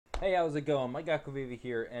Hey, how's it going? Mike Viva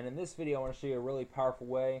here, and in this video I want to show you a really powerful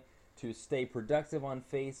way to stay productive on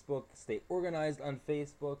Facebook, stay organized on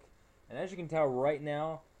Facebook. And as you can tell right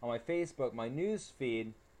now on my Facebook, my news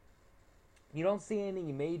feed, you don't see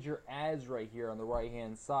any major ads right here on the right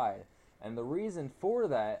hand side. And the reason for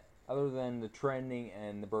that, other than the trending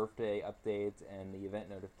and the birthday updates and the event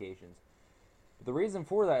notifications, but the reason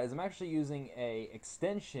for that is I'm actually using a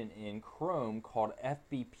extension in Chrome called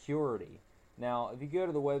FB Purity. Now, if you go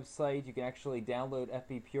to the website, you can actually download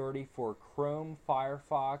FB Purity for Chrome,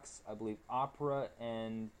 Firefox, I believe Opera,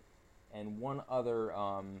 and one other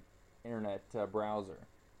internet browser.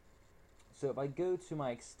 So if I go to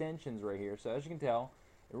my extensions right here, so as you can tell,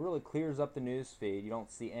 it really clears up the news feed. You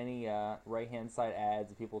don't see any right-hand side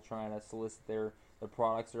ads of people trying to solicit their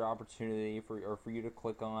products or opportunity for you to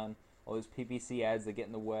click on. All those PPC ads that get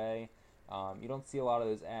in the way. You don't see a lot of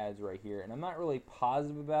those ads right here. And I'm not really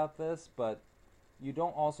positive about this, but you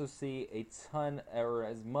don't also see a ton or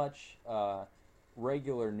as much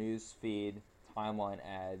regular news feed timeline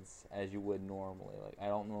ads as you would normally. Like I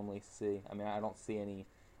don't normally see. I don't see any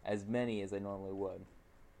as many as I normally would.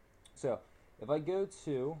 So if I go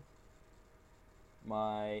to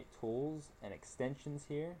my tools and extensions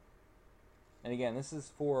here, and again, this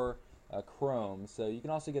is for Chrome, so you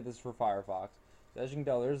can also get this for Firefox. So as you can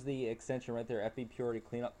tell, there's the extension right there, FB Purity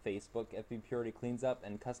Cleanup Facebook. FB Purity cleans up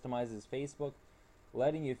and customizes Facebook,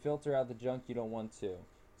 letting you filter out the junk you don't want to.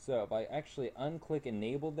 So if I actually unclick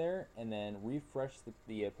Enable there and then refresh the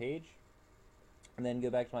page, and then go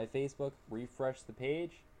back to my Facebook, refresh the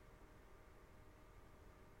page,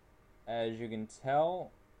 as you can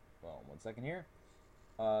tell, well, one second here,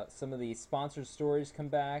 some of the sponsored stories come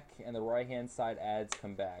back and the right hand side ads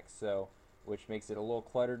come back, so which makes it a little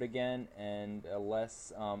cluttered again and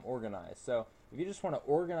less organized. So if you just want to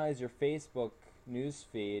organize your Facebook news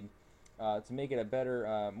feed to make it a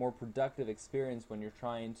better, more productive experience when you're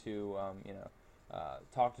trying to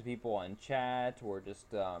talk to people on chat, or just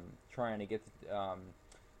trying to get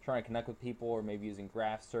trying to connect with people, or maybe using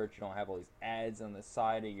graph search. You don't have all these ads on the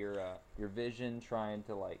side of your vision trying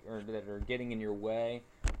to or that are getting in your way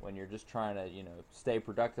when you're just trying to stay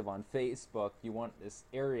productive on Facebook. You want this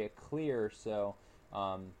area clear, so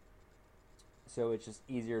it's just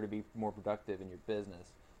easier to be more productive in your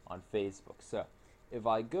business on Facebook. So if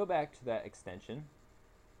I go back to that extension,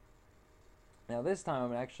 now this time I'm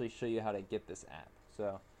going to actually show you how to get this app.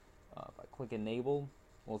 So if I click Enable,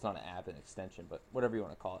 well, it's not an app, an extension, but whatever you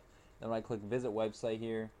want to call it. Then when I click Visit Website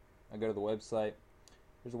here, I go to the website.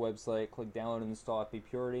 Here's a website. Click Download and Install FB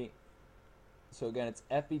Purity. So again, it's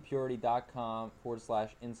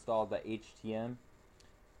fbpurity.com/install.htm.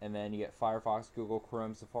 And then you get Firefox, Google,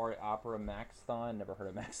 Chrome, Safari, Opera, Maxthon. Never heard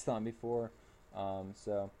of Maxthon before.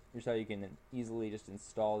 So here's how you can easily just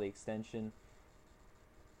install the extension.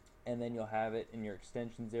 And then you'll have it in your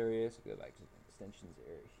extensions area. So go back to the extensions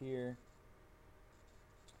area here.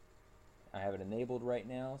 I have it enabled right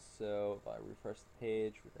now, so if I refresh the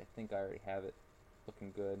page, which I think I already have it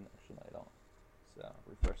looking good. Actually, no, I don't. So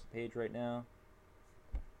refresh the page right now.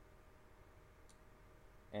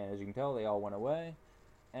 And as you can tell, they all went away.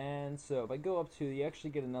 And so if I go up to, you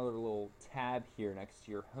actually get another little tab here next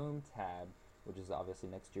to your home tab, which is obviously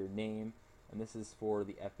next to your name. And this is for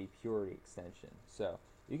the FB Purity extension. So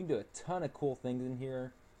you can do a ton of cool things in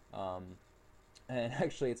here. And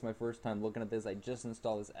actually, it's my first time looking at this. I just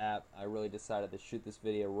installed this app. I really decided to shoot this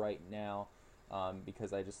video right now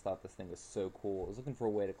because I just thought this thing was so cool. I was looking for a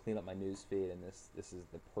way to clean up my news feed, and this is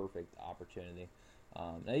the perfect opportunity.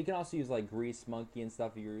 Now you can also use like Grease Monkey and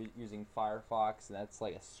stuff if you're using Firefox, and that's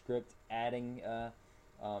like a script adding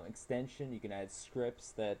extension. You can add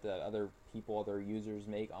scripts that other users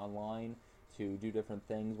make online to do different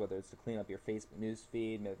things, whether it's to clean up your Facebook news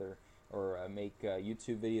feed, or make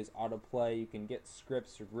YouTube videos autoplay. You can get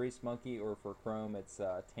scripts for Grease Monkey, or for Chrome it's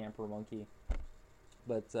Tamper Monkey.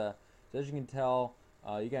 But so as you can tell,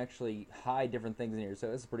 you can actually hide different things in here.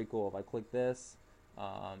 So this is pretty cool. If I click this,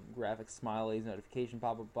 graphic smileys, notification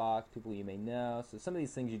pop-up box, people you may know. So some of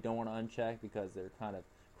these things you don't want to uncheck because they're kind of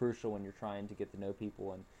crucial when you're trying to get to know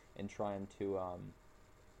people and trying to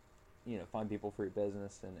find people for your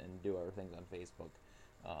business and do other things on Facebook.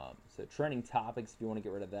 So trending topics, if you want to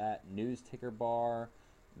get rid of that. News ticker bar,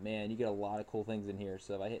 man, you get a lot of cool things in here.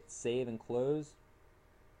 So if I hit save and close,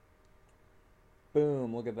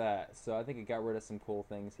 boom, look at that. So I think it got rid of some cool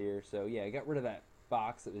things here. So yeah, I got rid of that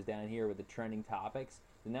box that was down here with the trending topics.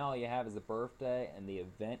 So now all you have is the birthday and the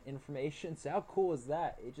event information. So how cool is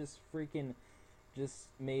that? It just freaking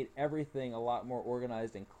made everything a lot more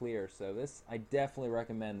organized and clear. So this, I definitely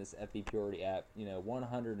recommend this FB Purity app.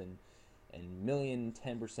 100 and million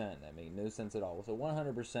 10%. That made no sense at all. So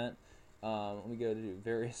 100%. Let me go to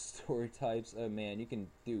various story types. Oh man, you can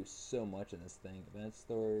do so much in this thing. Event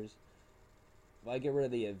stores. If I get rid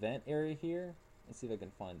of the event area here, let's see if I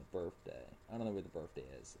can find the birthday. I don't know where the birthday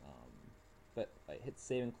is. But if I hit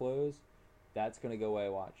save and close, that's going to go away.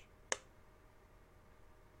 Watch.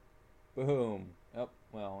 Boom. Oh,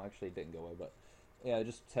 well, actually it didn't go away, but yeah,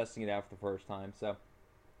 just testing it out for the first time. So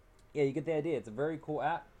yeah, you get the idea. It's a very cool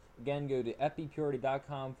app. Again, go to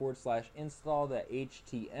epipurity.com/install the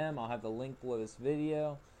HTM. I'll have the link below this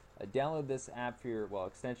video. Download this app for your, well,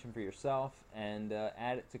 extension for yourself, and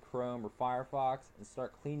add it to Chrome or Firefox, and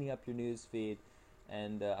start cleaning up your newsfeed.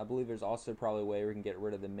 And I believe there's also probably a way we can get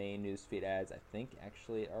rid of the main newsfeed ads. I think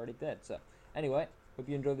actually it already did. So anyway, hope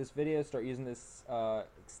you enjoyed this video. Start using this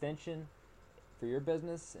extension for your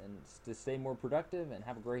business and to stay more productive, and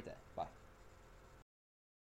have a great day. Bye.